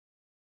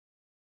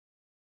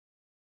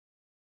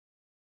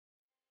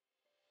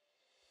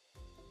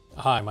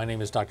Hi, my name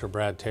is Dr.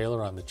 Brad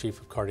Taylor. I'm the Chief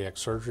of Cardiac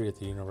Surgery at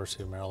the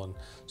University of Maryland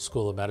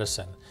School of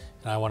Medicine,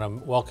 and I want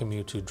to welcome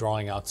you to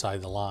Drawing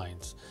Outside the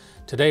Lines.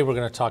 Today we're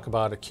going to talk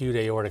about acute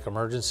aortic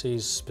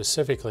emergencies,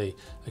 specifically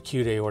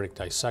acute aortic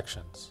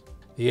dissections.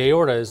 The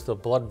aorta is the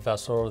blood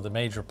vessel or the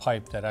major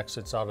pipe that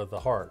exits out of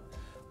the heart.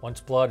 Once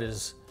blood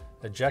is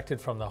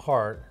ejected from the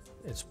heart,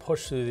 it's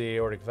pushed through the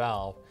aortic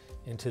valve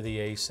into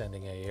the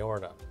ascending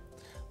aorta.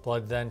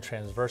 Blood then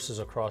transverses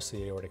across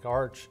the aortic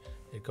arch.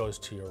 It goes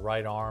to your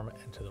right arm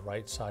and to the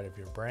right side of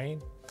your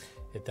brain.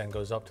 It then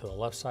goes up to the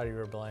left side of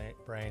your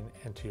brain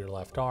and to your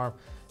left arm,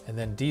 and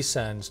then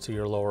descends to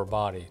your lower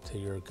body, to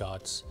your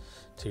guts,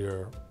 to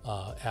your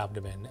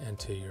abdomen, and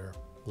to your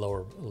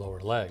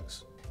lower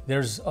legs.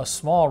 There's a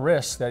small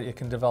risk that it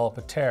can develop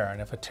a tear, and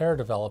if a tear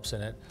develops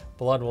in it,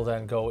 blood will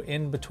then go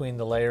in between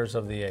the layers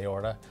of the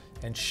aorta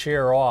and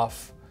shear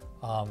off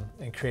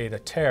and create a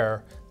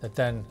tear that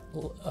then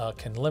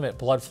can limit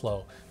blood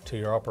flow to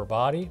your upper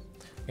body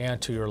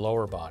and to your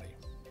lower body.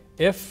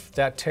 If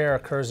that tear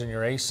occurs in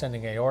your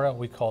ascending aorta,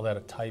 we call that a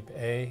type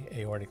A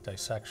aortic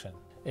dissection.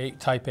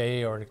 Type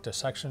A aortic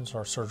dissections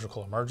are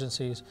surgical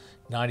emergencies.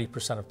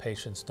 90% of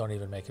patients don't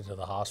even make it to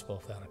the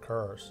hospital if that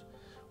occurs.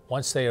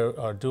 Once they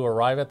do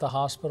arrive at the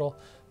hospital,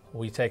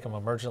 we take them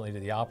emergently to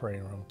the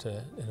operating room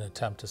in an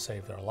attempt to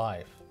save their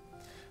life.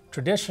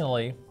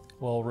 Traditionally,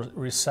 we'll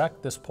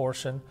resect this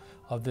portion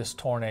of this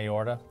torn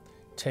aorta,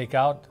 take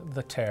out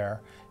the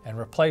tear, and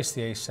replace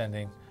the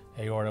ascending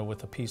aorta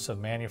with a piece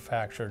of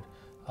manufactured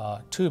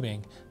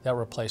tubing that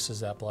replaces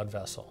that blood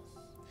vessel.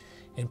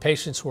 In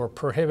patients who are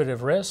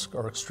prohibitive risk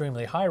or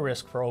extremely high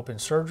risk for open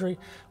surgery,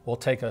 we'll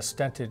take a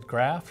stented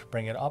graft,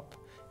 bring it up,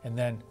 and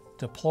then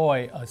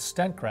deploy a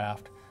stent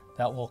graft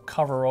that will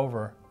cover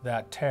over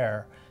that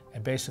tear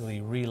and basically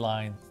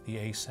reline the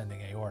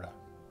ascending aorta.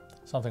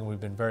 Something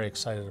we've been very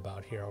excited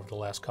about here over the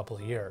last couple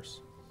of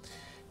years.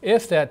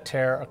 If that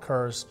tear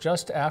occurs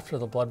just after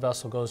the blood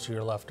vessel goes to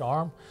your left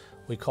arm,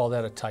 we call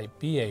that a type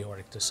B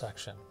aortic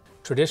dissection.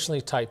 Traditionally,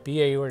 type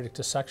B aortic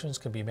dissections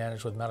can be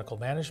managed with medical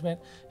management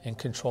and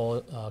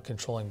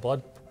controlling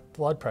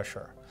blood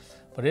pressure.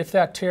 But if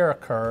that tear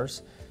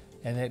occurs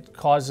and it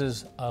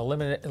causes a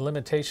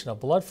limitation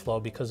of blood flow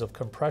because of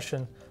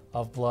compression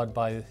of blood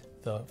by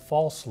the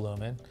false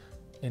lumen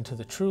into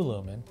the true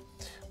lumen,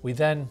 we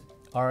then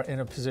are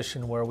in a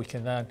position where we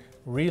can then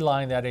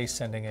reline that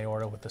ascending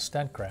aorta with the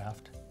stent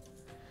graft,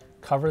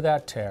 cover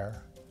that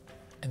tear,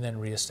 and then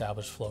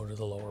reestablish flow to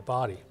the lower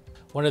body.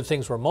 One of the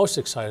things we're most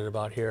excited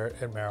about here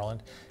at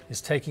Maryland is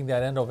taking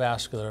that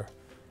endovascular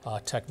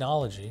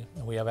technology,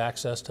 and we have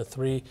access to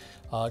 3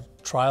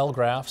 trial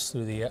grafts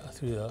through the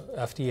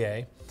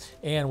FDA,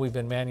 and we've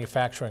been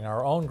manufacturing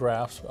our own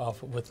grafts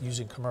with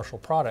using commercial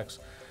products,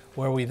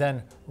 where we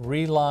then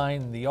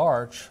reline the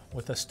arch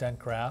with a stent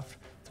graft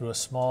through a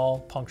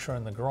small puncture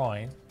in the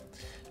groin,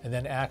 and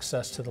then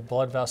access to the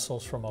blood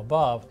vessels from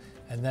above,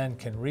 and then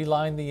can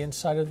reline the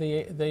inside of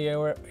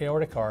the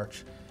aortic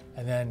arch,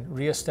 and then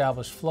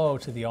reestablish flow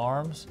to the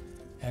arms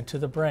and to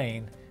the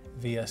brain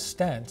via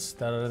stents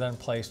that are then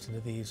placed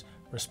into these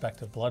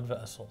respective blood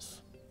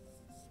vessels.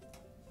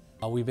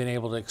 We've been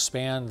able to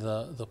expand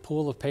the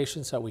pool of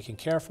patients that we can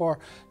care for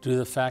due to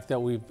the fact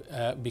that we've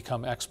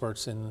become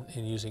experts in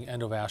using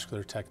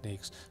endovascular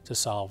techniques to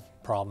solve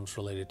problems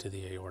related to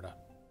the aorta.